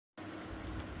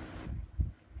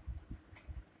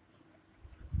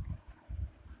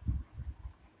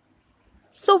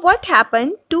So what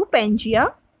happened to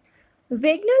Pangea?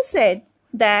 Wegener said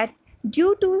that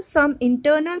due to some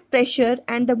internal pressure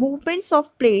and the movements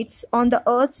of plates on the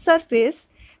Earth's surface,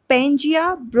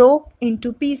 Pangea broke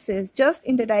into pieces. Just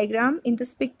in the diagram in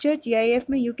this picture GIF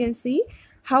you can see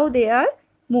how they are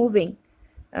moving,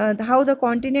 how the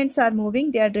continents are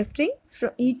moving. They are drifting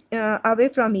away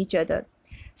from each other.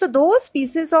 So those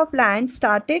pieces of land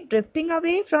started drifting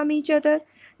away from each other.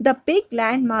 The big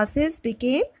land masses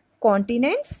became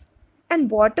continents,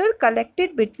 and water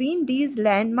collected between these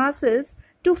land masses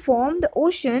to form the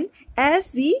ocean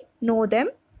as we know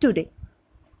them today.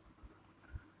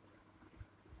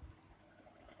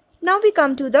 Now we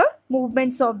come to the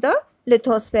movements of the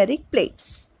lithospheric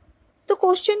plates. The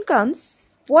question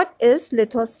comes, what is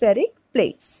lithospheric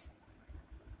plates?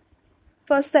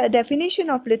 First, the definition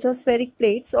of lithospheric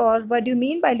plates, or what do you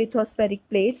mean by lithospheric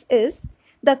plates, is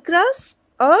the crust.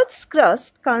 Earth's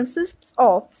crust consists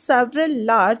of several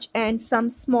large and some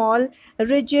small,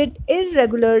 rigid,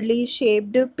 irregularly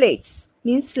shaped plates,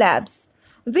 means slabs,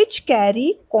 which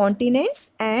carry continents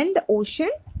and the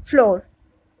ocean floor.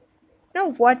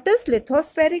 Now, what is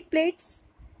lithospheric plates?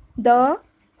 The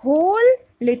whole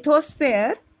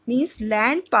lithosphere means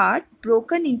land part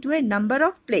broken into a number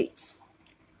of plates.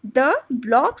 The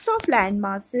blocks of land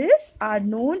masses are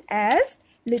known as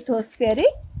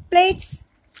lithospheric plates.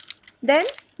 Then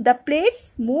the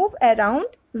plates move around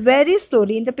very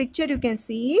slowly. In the picture you can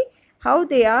see how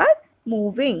they are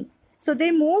moving. So they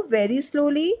move very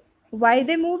slowly. Why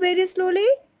they move very slowly?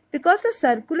 Because the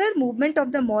circular movement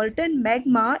of the molten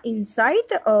magma inside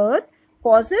the earth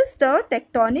causes the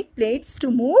tectonic plates to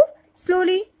move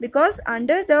slowly, because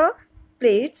under the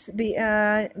plates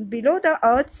below the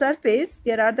earth's surface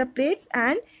there are the plates,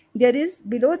 and there is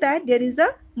below that there is a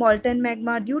molten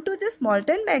magma. Due to this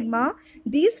molten magma,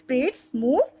 these plates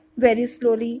move very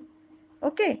slowly.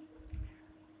 Okay.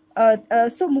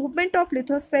 So movement of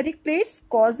lithospheric plates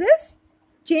causes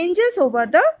changes over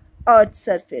the earth's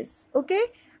surface. Okay.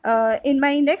 In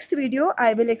my next video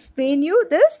I will explain you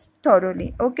this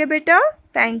thoroughly. Okay beta,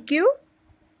 thank you.